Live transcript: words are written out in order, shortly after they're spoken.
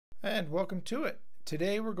And welcome to it.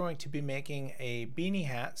 Today we're going to be making a beanie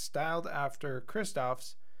hat styled after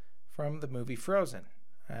Kristoff's from the movie Frozen.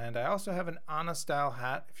 And I also have an Anna style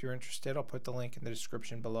hat. If you're interested, I'll put the link in the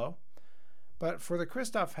description below. But for the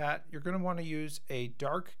Kristoff hat, you're going to want to use a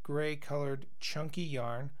dark gray colored chunky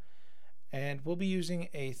yarn, and we'll be using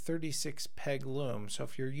a 36 peg loom. So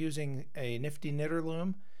if you're using a Nifty Knitter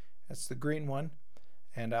loom, that's the green one.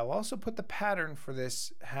 And I'll also put the pattern for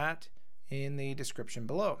this hat in the description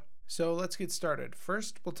below. So let's get started.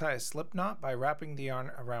 First, we'll tie a slip knot by wrapping the yarn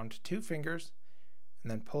around 2 fingers and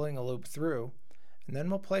then pulling a loop through, and then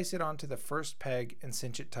we'll place it onto the first peg and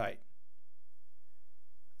cinch it tight.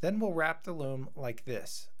 Then we'll wrap the loom like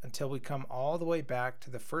this until we come all the way back to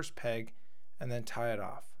the first peg and then tie it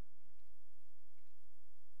off.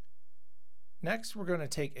 Next, we're going to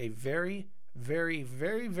take a very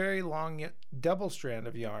long double strand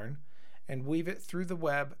of yarn and weave it through the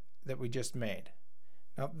web that we just made.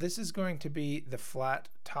 Now this is going to be the flat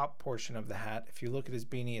top portion of the hat. If you look at his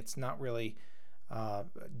beanie, it's not really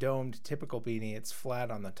domed typical beanie, it's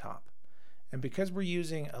flat on the top. And because we're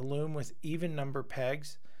using a loom with even number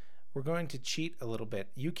pegs, we're going to cheat a little bit.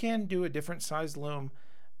 You can do a different size loom,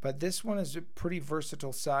 but this one is a pretty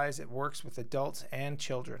versatile size. It works with adults and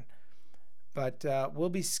children. But we'll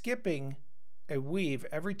be skipping a weave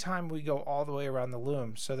every time we go all the way around the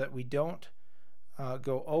loom so that we don't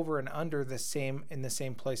go over and under in the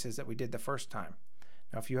same places that we did the first time.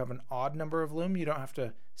 Now if you have an odd number of loom, you don't have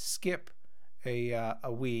to skip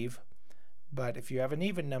a weave, but if you have an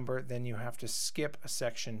even number, then you have to skip a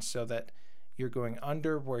section so that you're going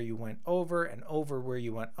under where you went over and over where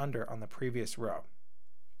you went under on the previous row.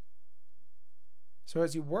 So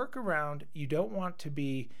as you work around, you don't want to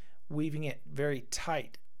be weaving it very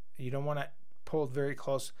tight. You don't want it pulled very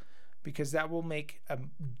close, because that will make a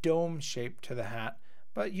dome shape to the hat,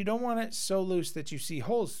 but you don't want it so loose that you see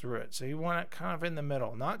holes through it. So you want it kind of in the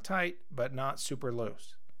middle, not tight but not super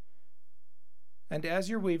loose. And as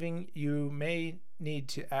you're weaving, you may need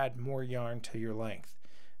to add more yarn to your length.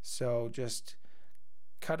 So just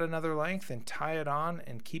cut another length and tie it on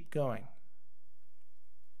and keep going.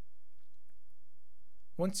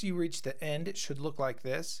 Once you reach the end, it should look like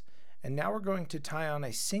this. And now we're going to tie on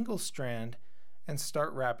a single strand and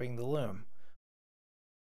start wrapping the loom.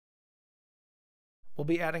 We'll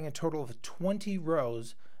be adding a total of 20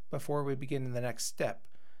 rows before we begin the next step.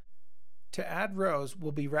 To add rows,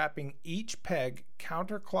 we'll be wrapping each peg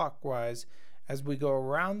counterclockwise as we go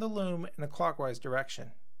around the loom in a clockwise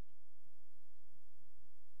direction.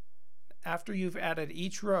 After you've added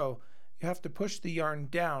each row, you have to push the yarn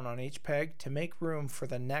down on each peg to make room for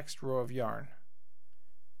the next row of yarn.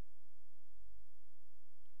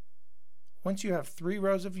 Once you have 3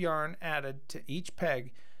 rows of yarn added to each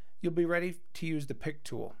peg, you'll be ready to use the pick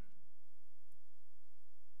tool.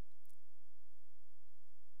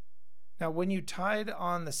 Now when you tied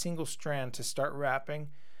on the single strand to start wrapping,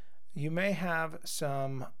 you may have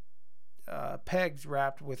some pegs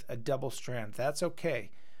wrapped with a double strand. That's okay.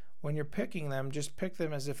 When you're picking them, just pick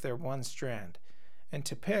them as if they're one strand. And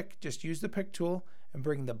to pick, just use the pick tool and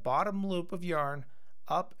bring the bottom loop of yarn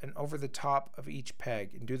up and over the top of each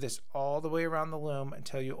peg, and do this all the way around the loom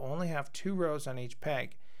until you only have 2 rows on each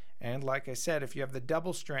peg. And like I said, if you have the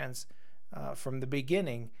double strands from the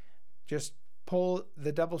beginning, just pull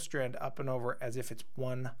the double strand up and over as if it's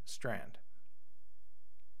one strand.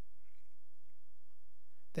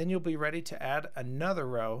 Then you'll be ready to add another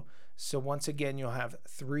row, so once again you'll have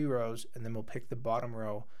 3 rows, and then we'll pick the bottom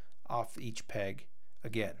row off each peg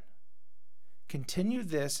again. Continue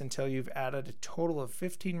this until you've added a total of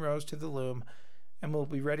 15 rows to the loom, and we'll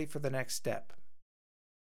be ready for the next step.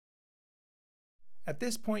 At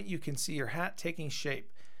this point you can see your hat taking shape.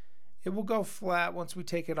 It will go flat once we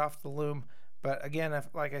take it off the loom, but again,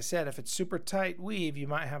 like I said, if it's super tight weave, you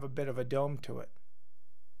might have a bit of a dome to it.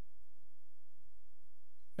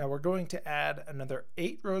 Now we're going to add another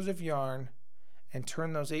 8 rows of yarn and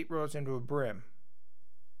turn those 8 rows into a brim.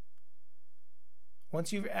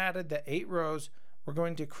 Once you've added the 8 rows, we're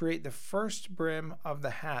going to create the first brim of the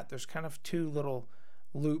hat. There's kind of 2 little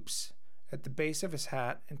loops at the base of his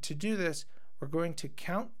hat, and to do this, we're going to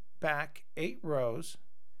count back 8 rows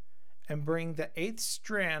and bring the 8th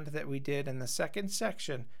strand that we did in the second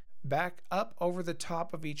section back up over the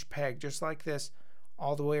top of each peg, just like this,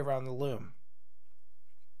 all the way around the loom.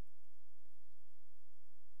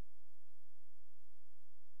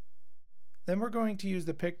 Then we're going to use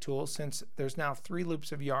the pick tool, since there's now 3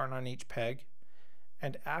 loops of yarn on each peg,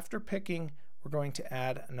 and after picking, we're going to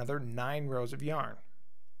add another 9 rows of yarn.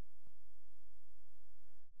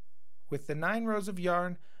 With the 9 rows of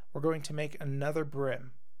yarn, we're going to make another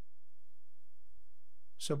brim.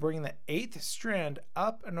 So bring the 8th strand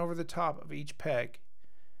up and over the top of each peg.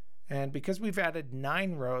 And because we've added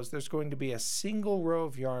 9 rows, there's going to be a single row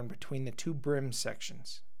of yarn between the 2 brim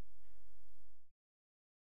sections.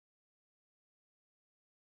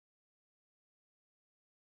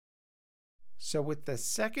 So with the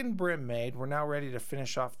 2nd brim made, we're now ready to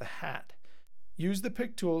finish off the hat. Use the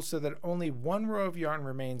pick tool so that only 1 row of yarn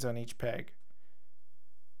remains on each peg.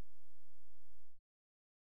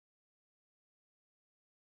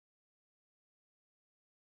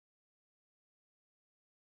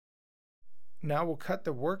 Now we'll cut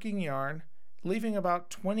the working yarn, leaving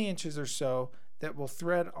about 20 inches or so that will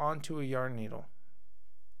thread onto a yarn needle.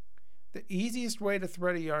 The easiest way to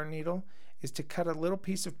thread a yarn needle is to cut a little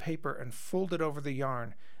piece of paper and fold it over the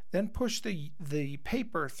yarn. Then push the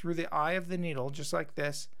paper through the eye of the needle, just like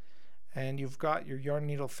this, and you've got your yarn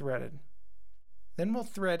needle threaded. Then we'll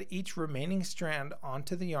thread each remaining strand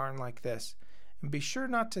onto the yarn like this, and be sure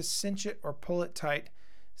not to cinch it or pull it tight,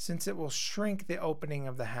 since it will shrink the opening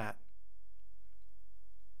of the hat.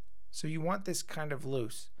 So you want this kind of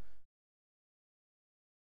loose.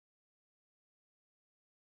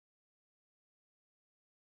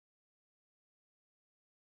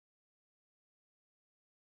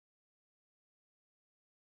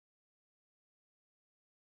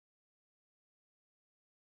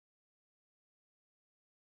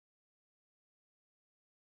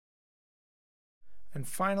 And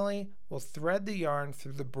finally, we'll thread the yarn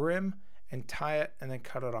through the brim and tie it and then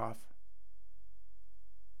cut it off.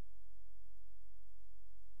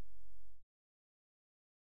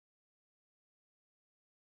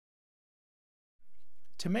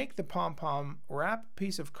 To make the pom-pom, wrap a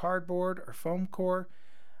piece of cardboard or foam core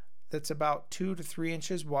that's about 2 to 3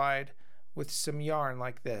 inches wide with some yarn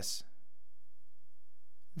like this.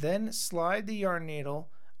 Then slide the yarn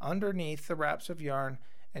needle underneath the wraps of yarn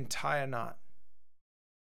and tie a knot.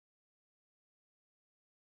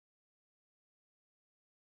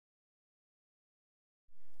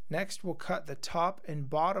 Next, we'll cut the top and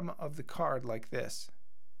bottom of the card like this.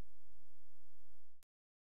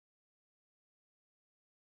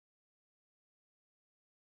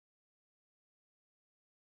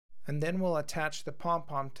 And then we'll attach the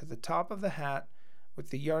pom-pom to the top of the hat with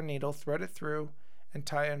the yarn needle, thread it through, and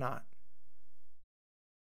tie a knot.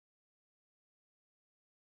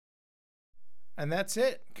 And that's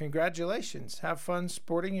it. Congratulations. Have fun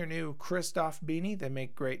sporting your new Kristoff beanie. They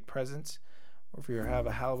make great presents, or if you have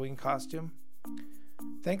a Halloween costume.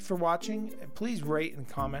 Thanks for watching. Please rate and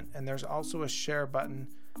comment, and there's also a share button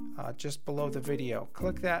just below the video.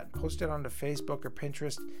 Click that, post it onto Facebook or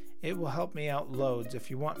Pinterest. It will help me out loads.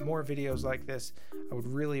 If you want more videos like this, I would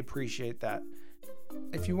really appreciate that.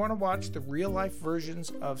 If you want to watch the real-life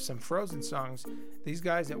versions of some Frozen songs, these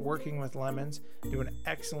guys at Working with Lemons do an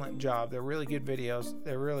excellent job. They're really good videos.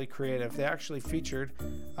 They're really creative. They actually featured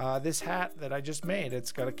this hat that I just made.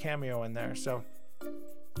 It's got a cameo in there, so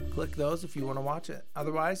click those if you want to watch it.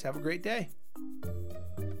 Otherwise, have a great day.